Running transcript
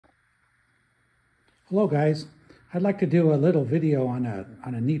Hello guys, I'd like to do a little video on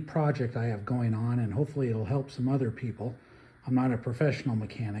a neat project I have going on, and hopefully it'll help some other people. I'm not a professional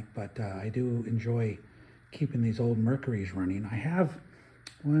mechanic, but I do enjoy keeping these old Mercurys running. I have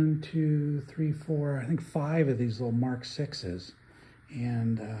 1, 2, 3, 4, I think 5 of these little Mark 6s,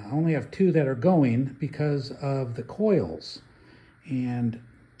 and I only have 2 that are going because of the coils. And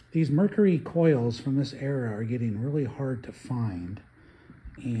these Mercury coils from this era are getting really hard to find.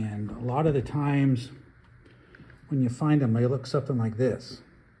 And a lot of the times when you find them, they look something like this.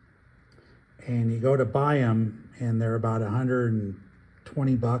 And you go to buy them and they're about $120,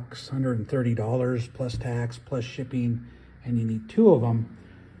 $130 plus tax, plus shipping, and you need 2 of them.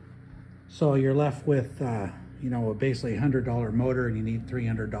 So you're left with, basically a $100 motor, and you need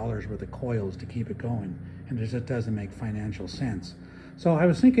 $300 worth of coils to keep it going. And it just doesn't make financial sense. So I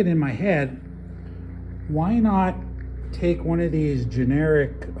was thinking in my head, why not take one of these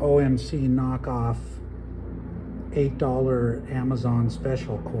generic OMC knockoff $8 Amazon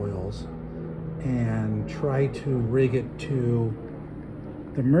special coils and try to rig it to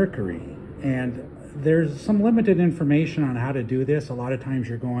the Mercury. And there's some limited information on how to do this. A lot of times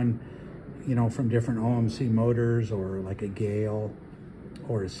you're going, from different OMC motors, or like a Gale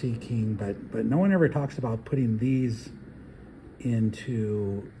or a Sea King, but no one ever talks about putting these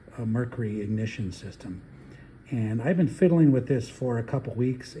into a Mercury ignition system. And I've been fiddling with this for a couple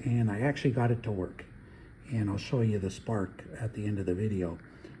weeks, and I actually got it to work. And I'll show you the spark at the end of the video.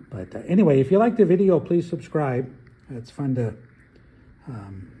 But anyway, if you like the video, please subscribe. It's fun to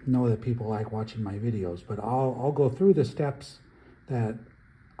know that people like watching my videos. But I'll go through the steps that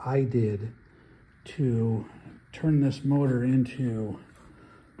I did to turn this motor into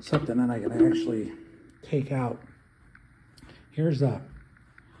something that I can actually take out. Here's a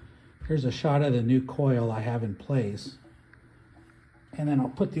shot of the new coil I have in place, and then I'll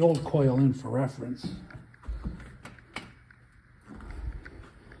put the old coil in for reference.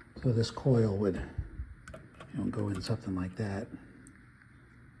 So this coil would go in something like that.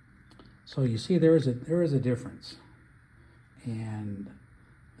 So you see there is a difference, and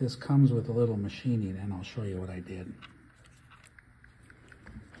this comes with a little machining, and I'll show you what I did.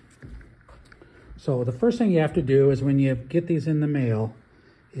 So the first thing you have to do is, when you get these in the mail,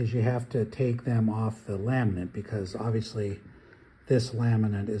 is you have to take them off the laminate, because obviously this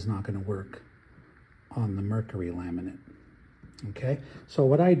laminate is not going to work on the Mercury laminate. Okay, so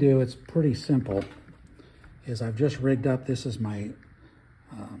what I do, it's pretty simple, is I've just rigged up, this is my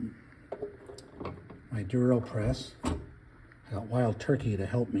my Duro press. I got Wild Turkey to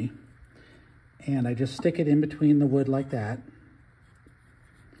help me, and I just stick it in between the wood like that,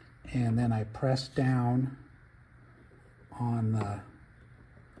 and then I press down on the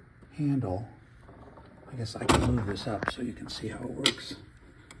handle. I guess I can move this up so you can see how it works.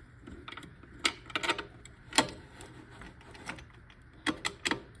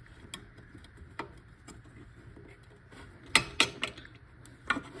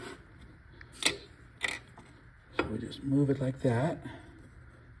 So we just move it like that,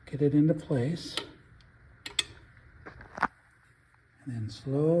 get it into place, and then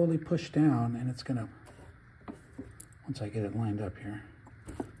slowly push down, and it's gonna, once I get it lined up here,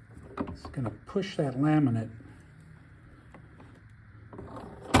 it's going to push that laminate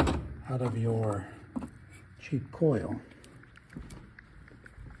out of your cheap coil.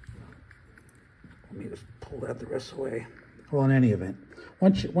 Let me just pull that the rest of the way. Well, in any event,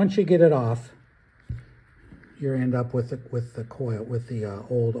 once you get it off, you end up with the coil, with the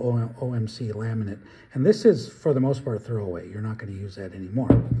old OMC laminate. And this is, for the most part, throwaway. You're not going to use that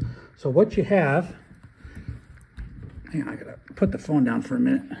anymore. So what you have, hang on, I got to put the phone down for a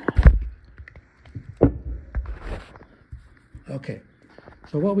minute. Okay,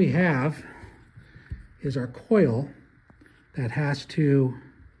 so what we have is our coil that has to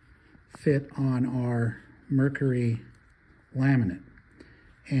fit on our Mercury laminate.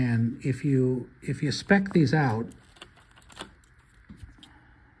 And if you spec these out,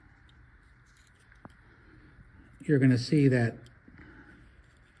 you're going to see that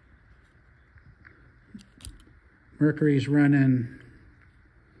Mercury's running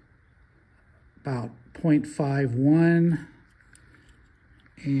about 0.51,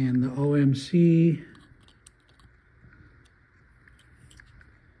 and the OMC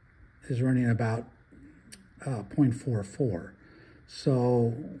is running about 0.44.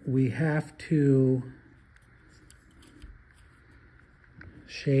 So we have to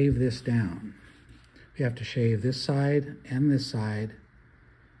shave this down. We have to shave this side and the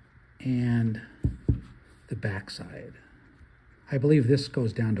back side. I believe this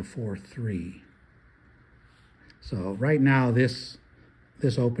goes down to 4.3. So right now this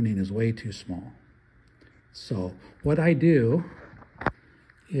opening is way too small. So what I do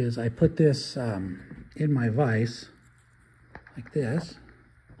is I put this in my vise like this.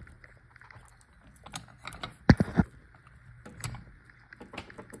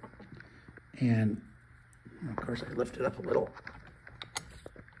 And of course I lift it up a little.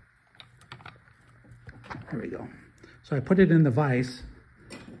 There we go. So I put it in the vise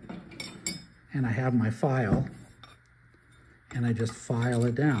and I have my file and I just file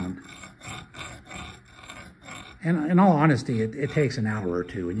it down. And in all honesty, it takes an hour or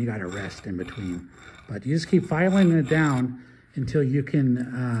two and you got to rest in between. But you just keep filing it down until you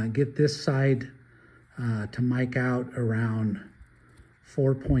can get this side to mic out around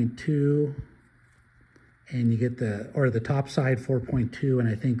 4.2, and you get the top side 4.2, and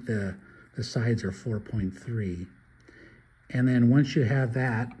I think the sides are 4.3. And then once you have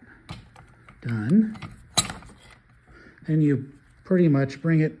that done, then you pretty much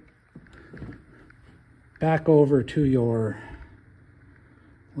bring it back over to your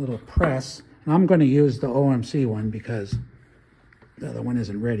little press. And I'm going to use the OMC one because the other one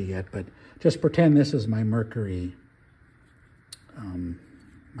isn't ready yet, but just pretend this is my Mercury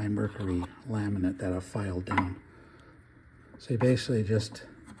laminate that I've filed down. So you basically just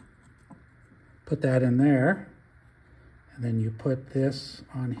put that in there, and then you put this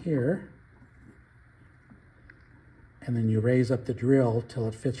on here, and then you raise up the drill till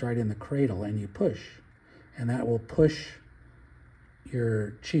it fits right in the cradle, and you push, and that will push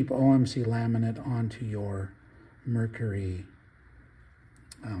your cheap OMC laminate onto your Mercury,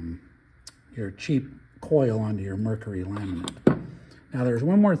 your cheap coil onto your Mercury laminate. Now there's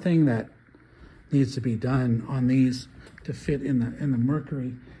one more thing that needs to be done on these to fit in the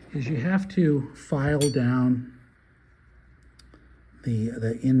Mercury, is you have to file down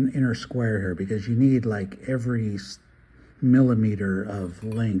the inner square here, because you need like every millimeter of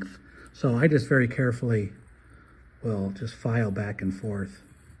length. So I just very carefully will just file back and forth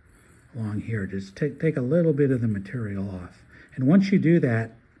along here. Just take a little bit of the material off. And once you do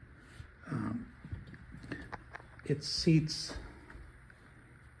that, it seats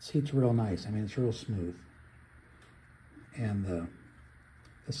real nice. I mean, it's real smooth. And the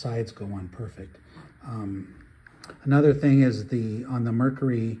sides go on perfect. Another thing is on the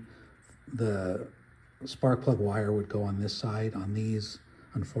Mercury, the spark plug wire would go on this side. On these,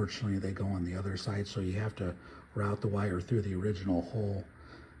 unfortunately, they go on the other side. So you have to route the wire through the original hole,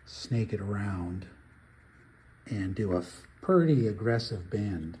 snake it around, and do a pretty aggressive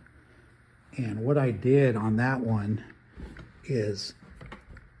bend. And what I did on that one is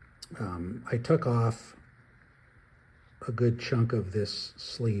I took off a good chunk of this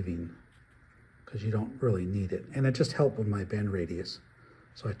sleeving because you don't really need it. And it just helped with my bend radius.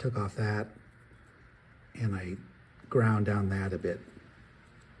 So I took off that and I ground down that a bit.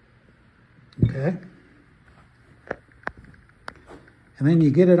 Okay. And then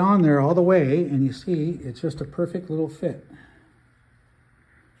you get it on there all the way and you see it's just a perfect little fit.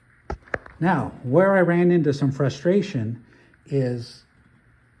 Now, where I ran into some frustration is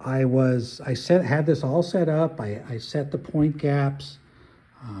I had this all set up. I set the point gaps.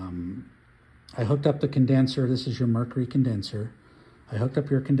 I hooked up the condenser. This is your Mercury condenser. I hooked up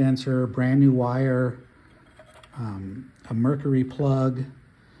your condenser, brand new wire, a Mercury plug,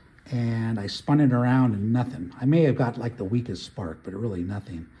 and I spun it around and nothing. I may have got like the weakest spark, but really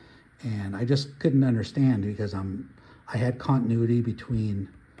nothing. And I just couldn't understand because I had continuity between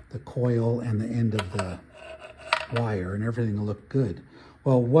the coil and the end of the wire and everything looked good.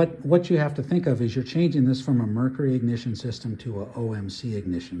 Well, what you have to think of is you're changing this from a Mercury ignition system to a OMC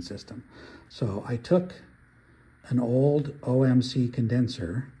ignition system. So I took an old OMC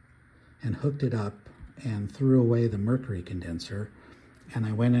condenser and hooked it up and threw away the Mercury condenser. And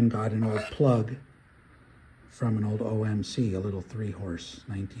I went and got an old plug from an old OMC, a little 3-horse,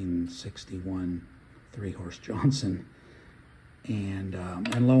 1961 3-horse Johnson. And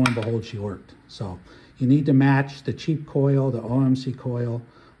lo and behold, she worked. So you need to match the cheap coil, the OMC coil,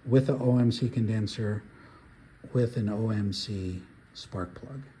 with the OMC condenser, with an OMC spark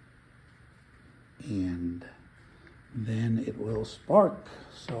plug. And then it will spark.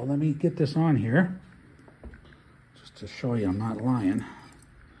 So let me get this on here, just to show you I'm not lying.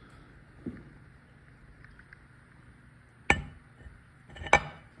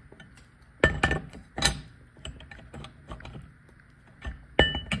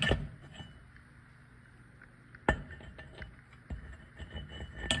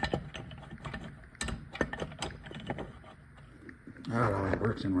 That always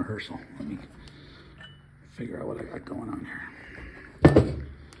works in rehearsal. Let me figure out what I got going on here.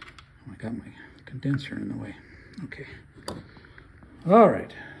 I got my condenser in the way. Okay. All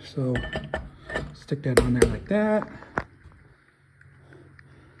right. So Stick that on there like that.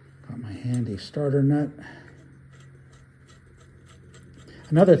 Got my handy starter nut.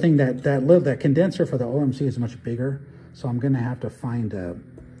 Another thing, that condenser for the OMC is much bigger, so I'm going to have to find a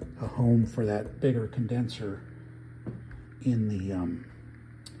home for that bigger condenser in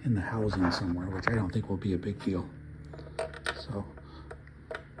the housing somewhere, which I don't think will be a big deal. So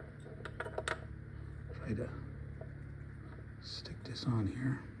try to stick this on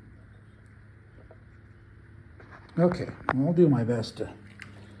here. Okay, well, I'll do my best to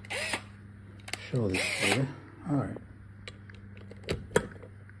show this for you. All right.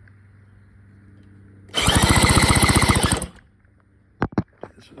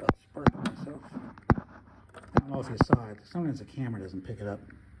 This without sparking myself. I don't know if you saw it. Sometimes the camera doesn't pick it up.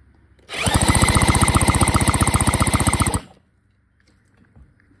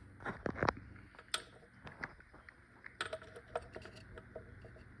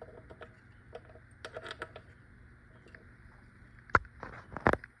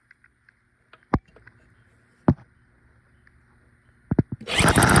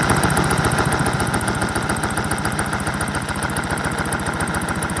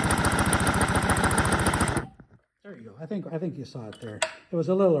 There you go. I think you saw it there. It was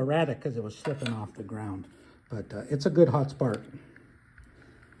a little erratic because it was slipping off the ground, but it's a good hot spark.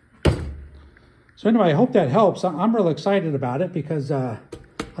 So anyway, I hope that helps. I'm real excited about it because I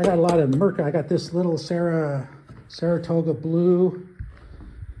got a lot of Mercury. I got this little Saratoga blue.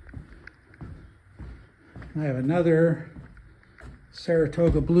 I have another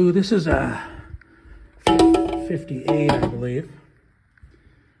Saratoga blue. This is a 58, I believe.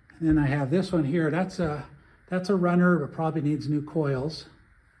 And then I have this one here. That's a runner, but probably needs new coils.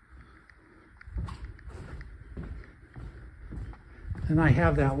 And I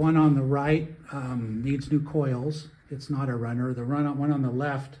have that one on the right, needs new coils. It's not a runner. The one on the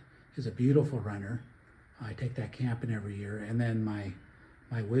left is a beautiful runner. I take that camping every year. And then my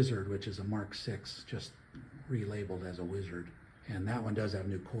Wizard, which is a Mark 6, just relabeled as a Wizard. And that one does have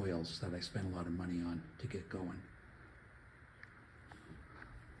new coils that I spent a lot of money on to get going.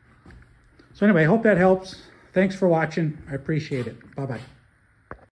 So anyway, I hope that helps. Thanks for watching. I appreciate it. Bye-bye.